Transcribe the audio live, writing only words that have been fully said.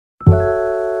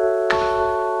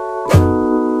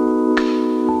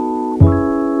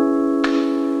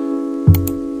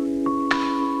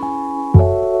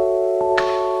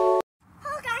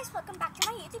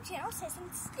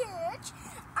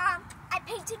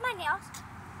did my nails.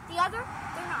 The other,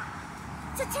 they're not.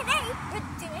 So today, we're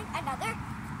doing another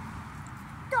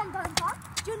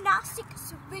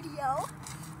gymnastics video.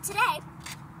 Today,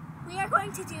 we are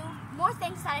going to do more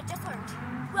things that I just learned.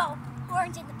 Well,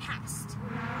 learned in the past.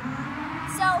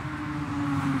 So,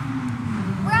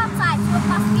 we're outside, so it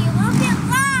must be a little bit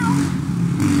loud.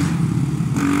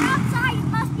 We're outside, it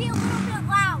must be a little bit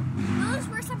loud. Those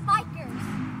were some bikers.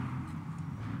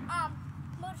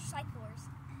 Motorcyclers.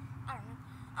 I don't know.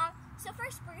 So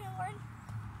first we're gonna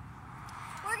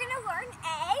learn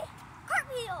a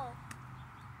cartwheel.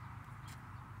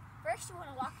 First you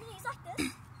wanna walk your knees like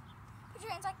this. Put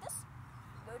your hands like this.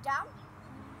 Go down.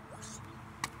 Whoosh.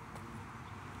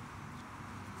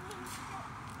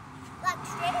 Legs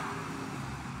straight.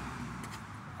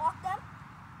 Walk them.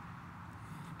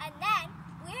 And then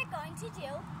we're going to do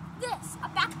this, a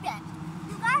back bend.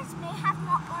 You guys may have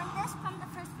not learned this from the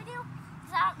first video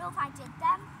because I don't know if I did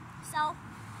them. So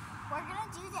we're going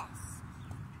to do this.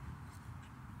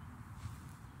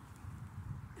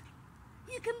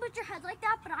 You can put your head like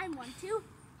that, but I want to.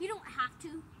 You don't have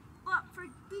to. But for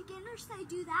beginners, they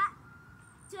do that.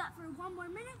 Do that for 1 more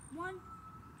minute. 1.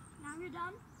 Now you're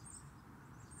done.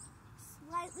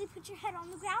 Slightly put your head on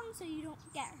the ground so you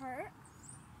don't get hurt.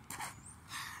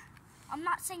 I'm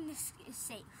not saying this is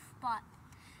safe, but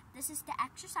this is to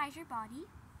exercise your body,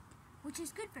 which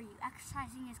is good for you.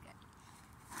 Exercising is good.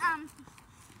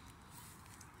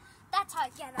 That's how I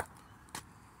get up.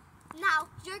 Now,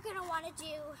 you're going to want to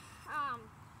do,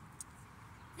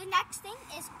 the next thing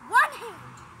is one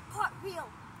hand cartwheel.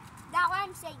 Now,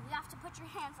 I'm saying you have to put your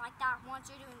hands like that once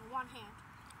you're doing one hand.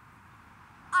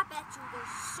 I bet you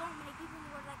there's so many people in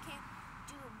the world that can't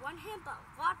do one hand, but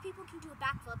a lot of people can do a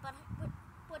backflip,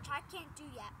 which I can't do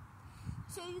yet.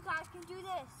 So you guys can do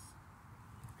this.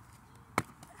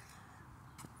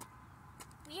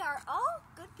 We are all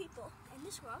good people in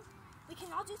this world. We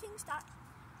can all do things that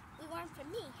we learned from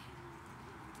me.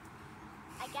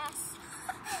 I guess.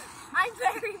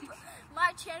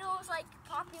 My channel is like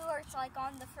popular. It's like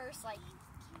on the first, like,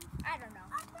 I don't know.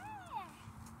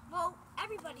 Well,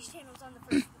 everybody's channel is on the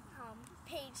first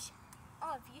page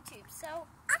of YouTube. So,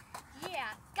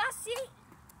 yeah. Gussie,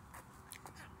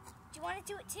 do you want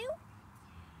to do it too?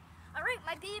 Alright,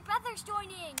 my baby brother's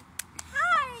joining.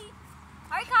 Hi!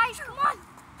 Alright guys, come on.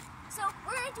 So,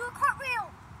 we're going to do a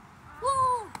cartwheel.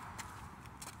 Woo!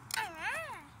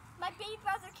 My baby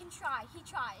brother can try. He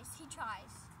tries.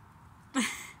 They're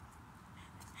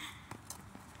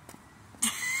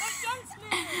dance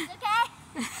moves, okay?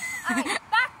 Alright,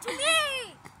 back to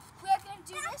me! We're going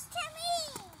to do this. Back to me!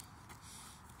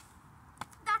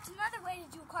 That's another way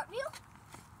to do a cartwheel.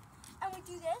 And we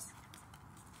do this.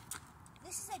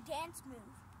 This is a dance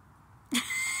move.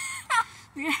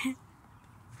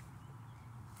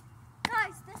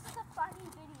 Guys, this is a funny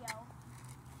video.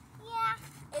 Yeah.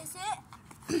 Is it?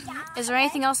 Yeah. Is there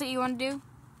anything else that you want to do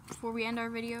before we end our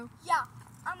video? Yeah.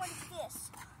 I'm going to do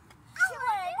this.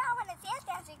 I want to dance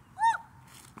dancing. Woo!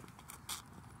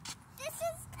 This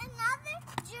is another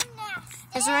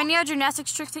gymnastics. Is there any other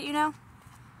gymnastics tricks that you know?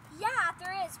 Yeah,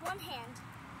 there is. One hand.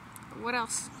 What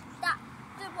else?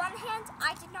 The one hand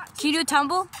I did not teach. Can you do a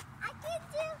tumble? I can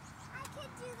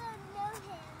do the no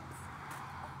hands.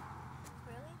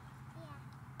 Really? Yeah.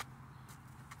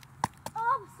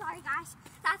 Oh, I'm sorry guys.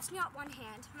 That's not one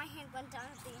hand. My hand went down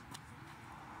at the...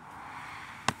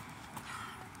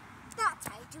 That's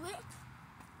how I do it.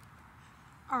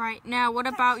 Alright, now what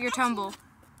about your tumble?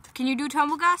 Can you do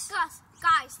tumble, Gus?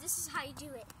 Guys, this is how you do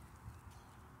it.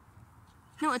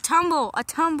 No, a tumble.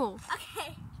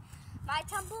 Okay. My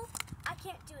tumble, I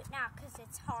can't do it now because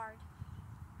it's hard.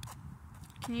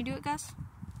 Can you do it, Gus?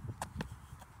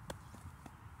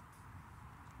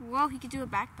 Well, he could do a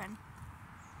back bend.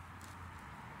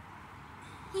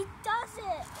 He does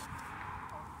it.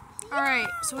 Alright,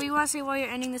 so what do you want to say while you're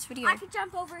ending this video? I could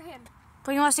jump over him. What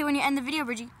do you want to say when you end the video,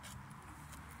 Bridgie?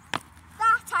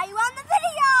 That's how you end the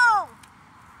video.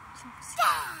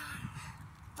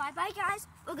 Bye-bye, guys.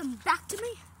 Welcome back to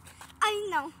me. I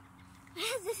know.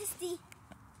 This is the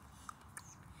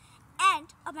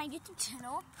end of my YouTube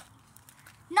channel.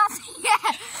 Not the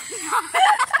end.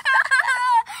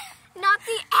 Not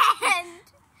the end.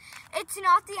 It's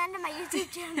not the end of my YouTube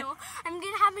channel. I'm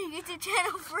going to have my YouTube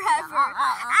channel forever.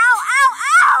 Ow, ow,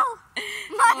 ow!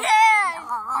 My hand!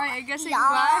 Alright, I guess say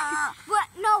goodbye. What?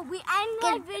 No, we end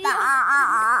my video.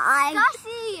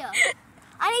 Gussie!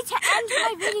 I need to end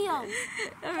my video.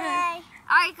 Okay.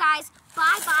 Alright, guys.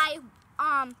 Bye-bye.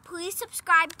 Please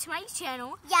subscribe to my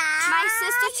channel. Yeah. My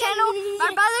sister's channel,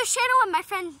 my brother's channel, and my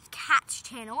friend Kat's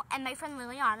channel, and my friend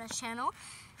Liliana's channel.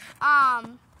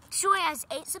 Joy has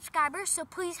 8 subscribers, so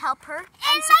please help her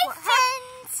And support my her.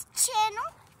 Finn's channel.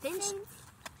 Finn's?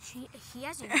 He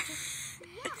has a YouTube.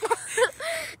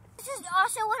 This is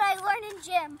also what I learned in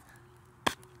gym.